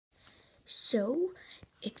So,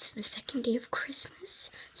 it's the second day of Christmas.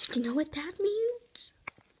 So, do you know what that means?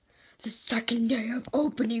 The second day of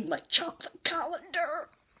opening my chocolate calendar.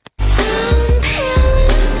 I'm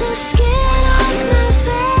peeling the skin off my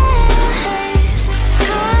face,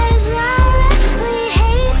 'cause I really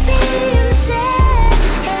hate being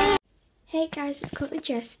sad. Hey guys, it's Courtney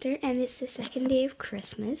Jester, and it's the second day of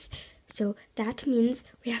Christmas. So that means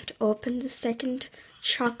we have to open the second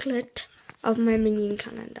chocolate of my minion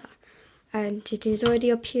calendar. And it is already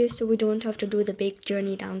up here, so we don't have to do the big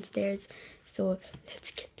journey downstairs. So let's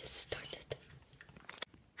get this started.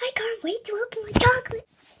 I can't wait to open my chocolate.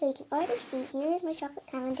 So you can already see, here is my chocolate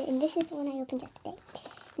calendar, and this is the one I opened yesterday.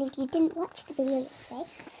 And if you didn't watch the video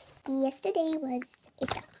yesterday was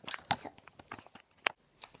Easter. So,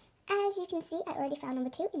 as you can see, I already found number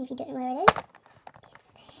 2, and if you don't know where it is,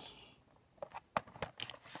 it's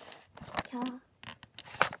there.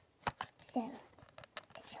 So,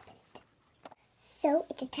 let's open it. So,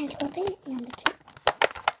 it is time to open number 2.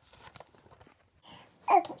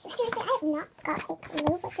 Okay, so seriously, I have not got a clue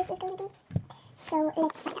what this is going to be. So,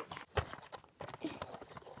 let's find out.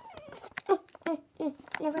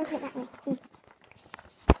 Never open it that way.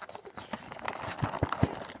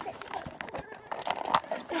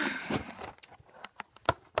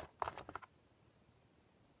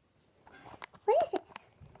 What is it?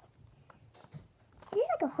 Is this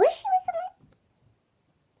like a horseshoe or something?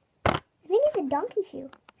 I think it's a donkey shoe.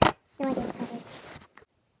 No idea what that is.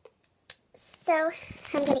 So,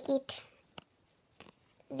 I'm going to eat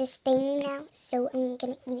this thing now, so I'm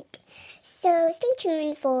going to eat it. So, stay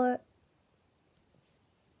tuned for...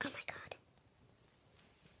 Oh my god.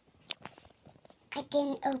 I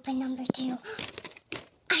didn't open number 2.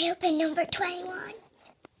 I opened number 21.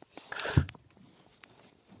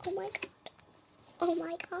 Oh my god. Oh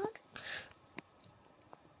my god.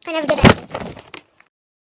 I never did that.